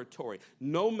territory.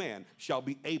 No man shall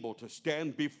be able to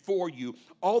stand before you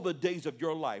all the days of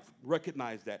your life.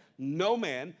 Recognize that. No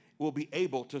man will be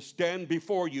able to stand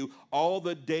before you all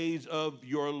the days of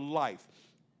your life.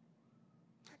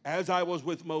 As I was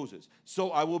with Moses,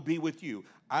 so I will be with you.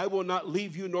 I will not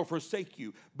leave you nor forsake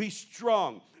you. Be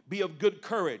strong. Be of good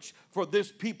courage, for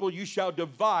this people you shall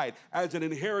divide as an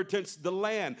inheritance the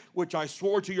land which I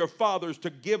swore to your fathers to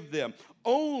give them.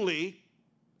 Only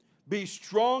be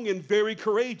strong and very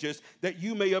courageous, that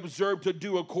you may observe to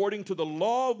do according to the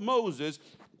law of Moses,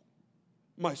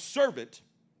 my servant,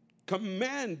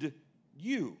 commanded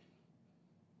you.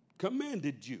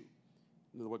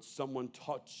 In other words, someone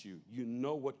taught you. You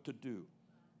know what to do.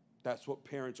 That's what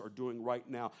parents are doing right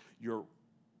now.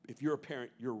 If you're a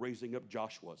parent, you're raising up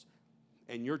Joshuas.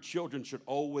 And your children should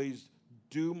always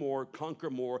do more, conquer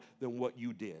more than what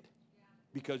you did.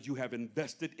 Because you have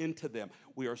invested into them.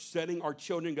 We are setting our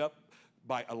children up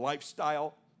by a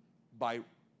lifestyle, by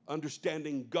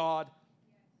understanding God,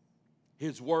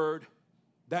 His Word.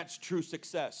 That's true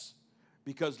success.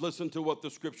 Because listen to what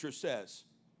the Scripture says.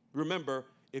 Remember,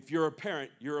 if you're a parent,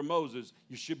 you're a Moses,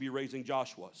 you should be raising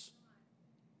Joshuas.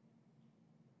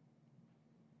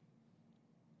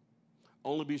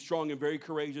 Only be strong and very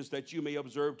courageous, that you may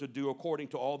observe to do according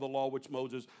to all the law which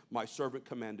Moses, my servant,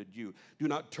 commanded you. Do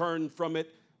not turn from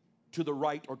it to the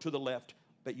right or to the left,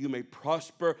 that you may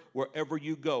prosper wherever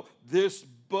you go. This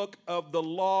book of the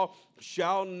law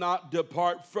shall not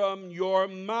depart from your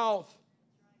mouth.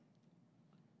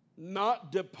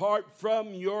 Not depart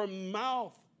from your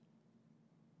mouth.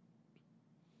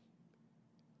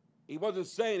 He wasn't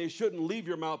saying it shouldn't leave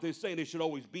your mouth. He's saying it should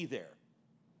always be there.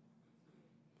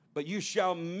 But you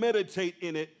shall meditate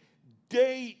in it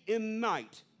day and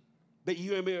night, that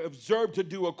you may observe to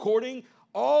do according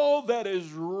all that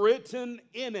is written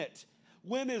in it.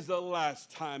 When is the last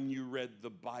time you read the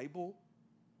Bible?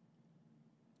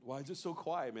 Why is it so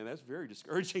quiet, man? That's very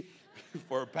discouraging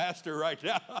for a pastor right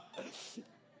now.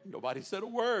 Nobody said a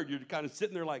word. You're kind of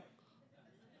sitting there like,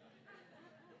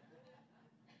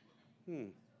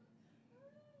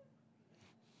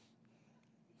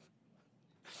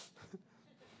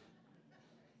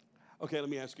 Okay, let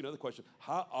me ask you another question.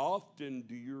 How often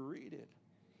do you read it?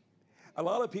 A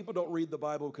lot of people don't read the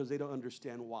Bible because they don't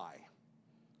understand why.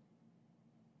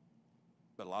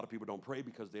 But a lot of people don't pray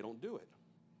because they don't do it.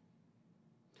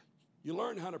 You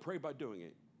learn how to pray by doing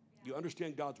it. You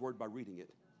understand God's word by reading it.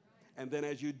 And then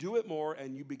as you do it more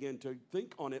and you begin to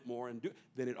think on it more and do,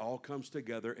 then it all comes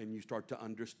together and you start to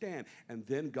understand. And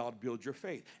then God builds your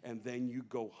faith. And then you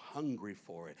go hungry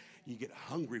for it. You get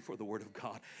hungry for the word of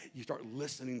God. You start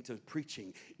listening to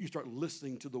preaching. You start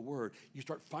listening to the word. You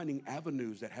start finding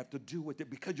avenues that have to do with it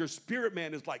because your spirit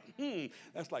man is like,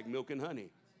 that's like milk and honey.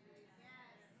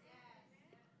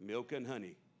 Milk and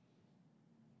honey.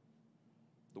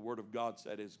 The word of God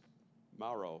said is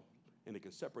marrow, and it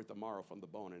can separate the marrow from the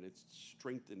bone, and it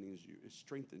strengthens you. It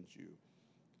strengthens you.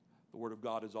 The word of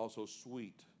God is also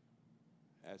sweet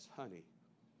as honey.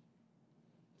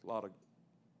 A lot of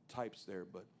types there,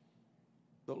 but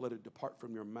don't let it depart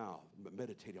from your mouth, but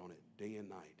meditate on it day and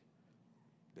night,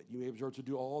 that you may be able to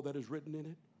do all that is written in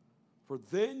it. For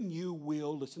then you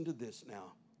will, listen to this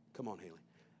now. Come on, Haley.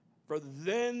 For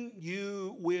then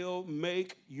you will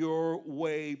make your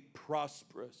way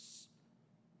prosperous.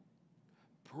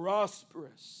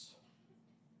 Prosperous.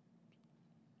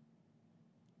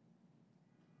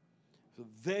 So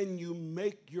then you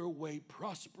make your way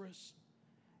prosperous,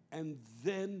 and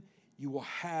then you will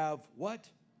have what?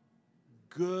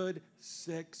 Good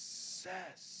success.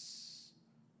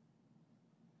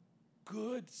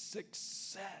 Good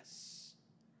success.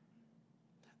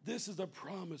 This is a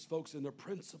promise, folks, and a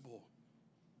principle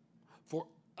for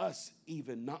us,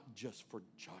 even not just for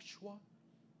Joshua.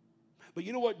 But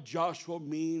you know what Joshua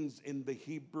means in the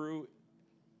Hebrew?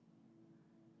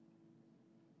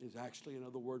 Is actually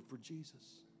another word for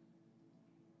Jesus.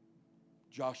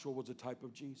 Joshua was a type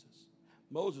of Jesus.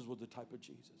 Moses was a type of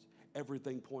Jesus.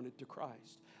 Everything pointed to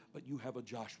Christ. But you have a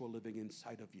Joshua living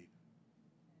inside of you.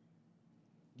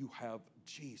 You have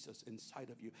Jesus inside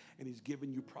of you, and he's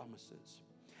given you promises.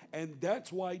 And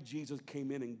that's why Jesus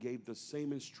came in and gave the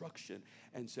same instruction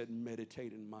and said,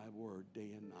 meditate in my word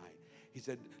day and night. He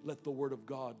said, let the word of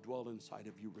God dwell inside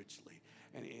of you richly.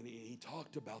 And he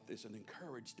talked about this and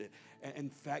encouraged it. And in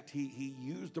fact, he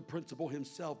used the principle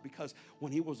himself, because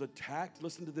when he was attacked,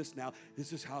 listen to this now,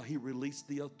 this is how he released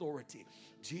the authority.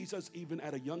 Jesus, even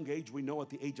at a young age, we know at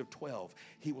the age of 12,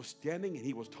 he was standing and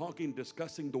he was talking,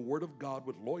 discussing the word of God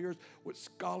with lawyers, with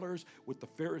scholars, with the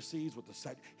Pharisees, with the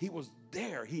Sadducees. He was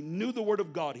there. He knew the word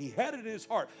of God. He had it in his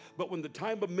heart. But when the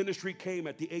time of ministry came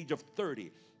at the age of 30,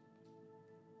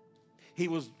 he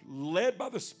was led by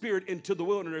the Spirit into the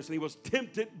wilderness, and he was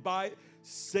tempted by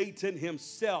Satan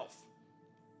himself.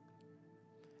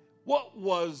 What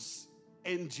was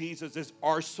in Jesus'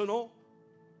 arsenal?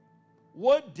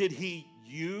 What did he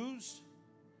use?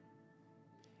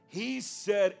 He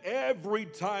said every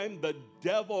time the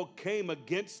devil came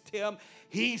against him,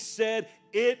 he said,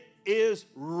 it is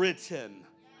written.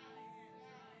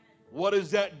 What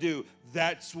does that do?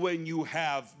 That's when you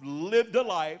have lived a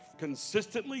life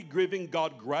consistently giving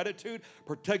God gratitude,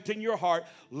 protecting your heart,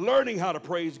 learning how to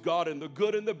praise God in the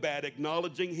good and the bad,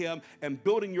 acknowledging him and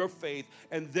building your faith.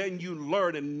 And then you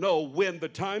learn and know when the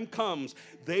time comes,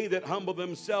 they that humble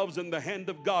themselves in the hand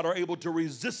of God are able to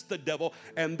resist the devil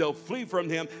and they'll flee from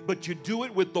him. But you do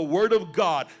it with the word of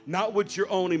God, not with your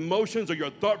own emotions or your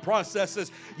thought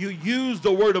processes. You use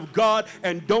the word of God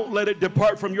and don't let it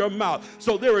depart from your mouth.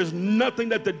 So there is nothing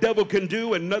that the devil can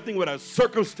do and nothing what a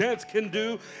circumstance can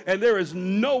do. And there is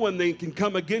no one that can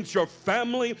come against your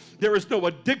family. There is no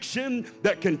addiction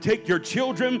that can take your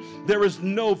children. There is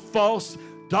no false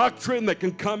doctrine that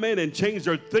can come in and change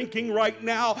their thinking right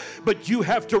now. But you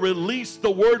have to release the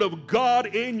word of God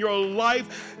in your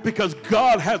life, because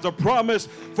God has a promise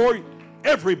for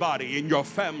everybody in your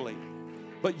family.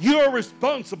 But you're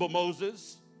responsible,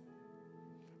 Moses,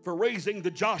 for raising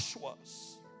the Joshuas.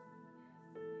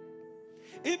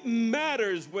 It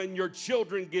matters when your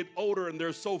children get older and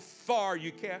they're so far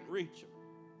you can't reach them.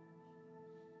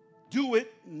 Do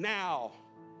it now.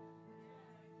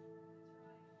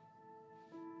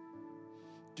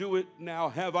 Do it now.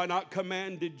 Have I not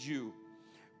commanded you?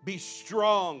 Be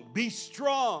strong. Be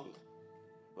strong.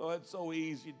 Oh, it's so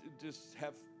easy to just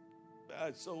have,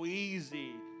 it's so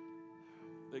easy.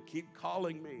 They keep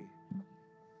calling me.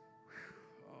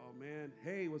 Oh, man.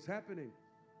 Hey, what's happening?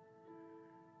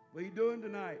 What are you doing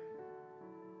tonight?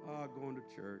 Oh, going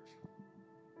to church.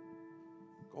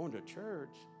 Going to church?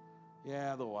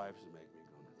 Yeah, the wives make me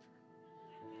go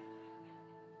to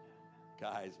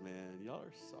church. Guys, man, y'all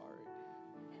are sorry.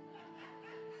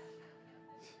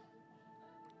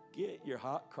 Get your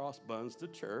hot cross buns to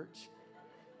church.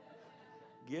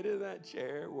 Get in that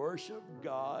chair, worship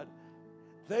God.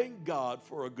 Thank God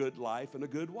for a good life and a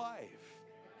good wife.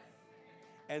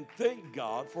 and thank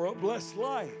God for a blessed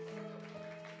life.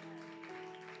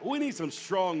 We need some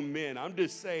strong men. I'm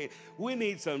just saying, we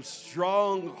need some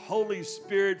strong, Holy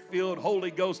Spirit-filled, Holy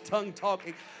Ghost,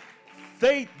 tongue-talking,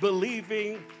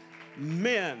 faith-believing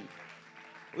men.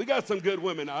 We got some good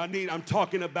women. I'm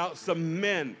talking about some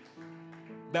men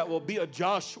that will be a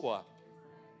Joshua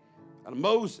and a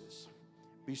Moses.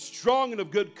 Be strong and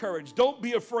of good courage. Don't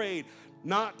be afraid,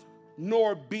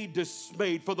 nor be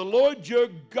dismayed. For the Lord your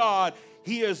God,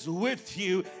 He is with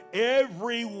you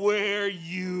everywhere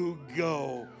you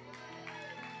go.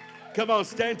 Come on,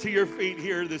 stand to your feet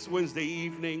here this Wednesday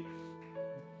evening.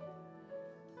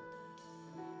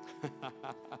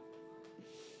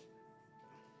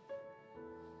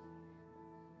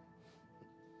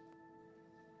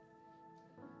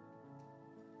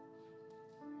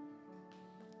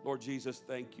 Lord Jesus,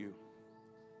 thank you.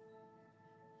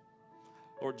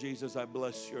 Lord Jesus, I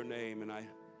bless your name and I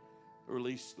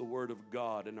release the word of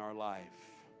God in our life.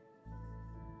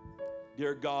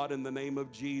 Dear God, in the name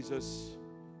of Jesus,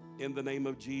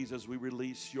 we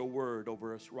release your word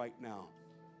over us right now.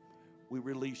 We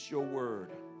release your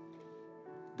word.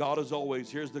 God, as always,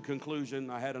 here's the conclusion.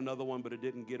 I had another one, but it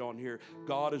didn't get on here.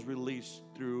 God is released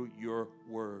through your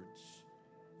words.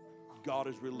 God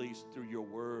is released through your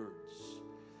words.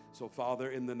 So,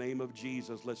 Father, in the name of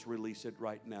Jesus, let's release it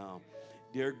right now.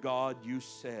 Dear God, you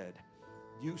said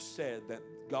that,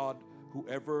 God,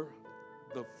 whoever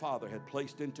the Father had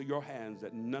placed into your hands,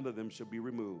 that none of them should be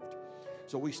removed.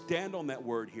 So we stand on that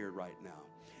word here right now.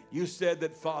 You said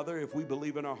that, Father, if we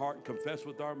believe in our heart and confess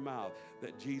with our mouth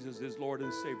that Jesus is Lord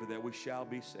and Savior, that we shall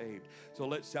be saved. So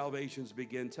let salvations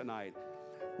begin tonight.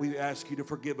 We ask you to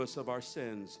forgive us of our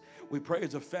sins. We pray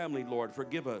as a family, Lord,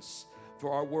 forgive us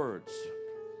for our words.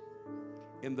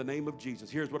 In the name of Jesus.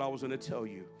 Here's what I was going to tell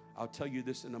you. I'll tell you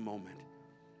this in a moment.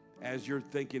 As you're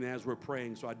thinking, as we're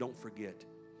praying, so I don't forget,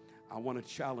 I want to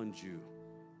challenge you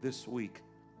this week.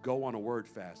 Go on a word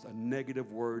fast, a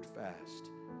negative word fast.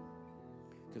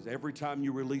 Because every time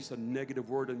you release a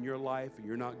negative word in your life and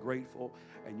you're not grateful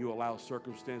and you allow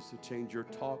circumstance to change your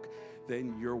talk,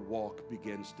 then your walk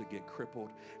begins to get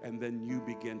crippled and then you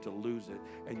begin to lose it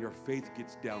and your faith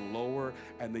gets down lower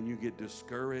and then you get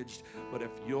discouraged. But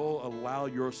if you'll allow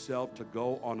yourself to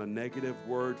go on a negative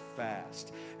word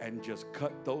fast and just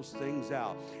cut those things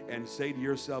out and say to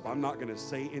yourself, I'm not going to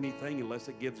say anything unless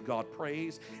it gives God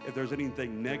praise. If there's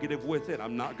anything negative with it,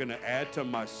 I'm not going to add to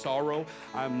my sorrow.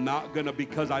 I'm not going to,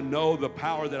 because I know the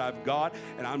power that I've got,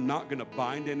 and I'm not going to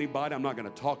bind anybody. I'm not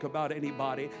going to talk about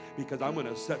anybody because I'm going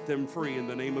to set them free in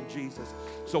the name of Jesus.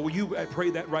 So will you pray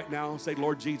that right now? Say,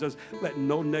 Lord Jesus, let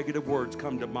no negative words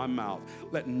come to my mouth.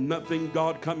 Let nothing,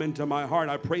 God, come into my heart.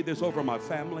 I pray this over my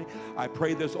family. I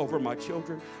pray this over my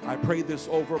children. I pray this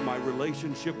over my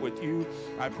relationship with you.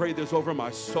 I pray this over my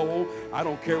soul. I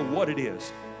don't care what it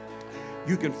is.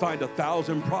 You can find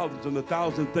 1,000 problems and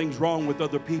 1,000 things wrong with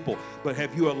other people, but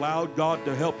have you allowed God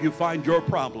to help you find your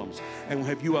problems? And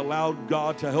have you allowed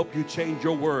God to help you change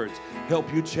your words,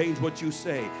 help you change what you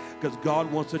say? Because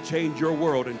God wants to change your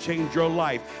world and change your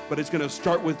life, but it's going to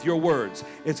start with your words.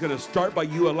 It's going to start by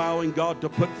you allowing God to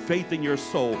put faith in your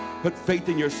soul, put faith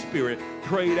in your spirit.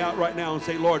 Pray it out right now and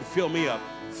say, Lord, fill me up.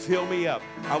 Fill me up.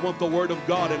 I want the word of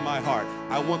God in my heart.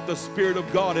 I want the Spirit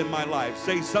of God in my life.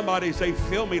 Somebody say,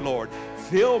 fill me, Lord.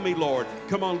 Fill me, Lord.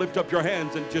 Come on, lift up your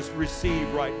hands and just receive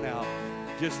right now.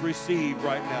 Just receive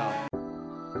right now.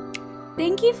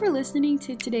 Thank you for listening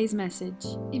to today's message.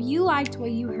 If you liked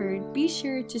what you heard, be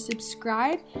sure to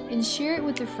subscribe and share it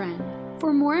with a friend.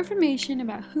 For more information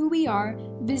about who we are,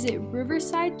 visit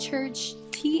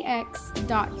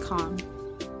riversidechurchtx.com.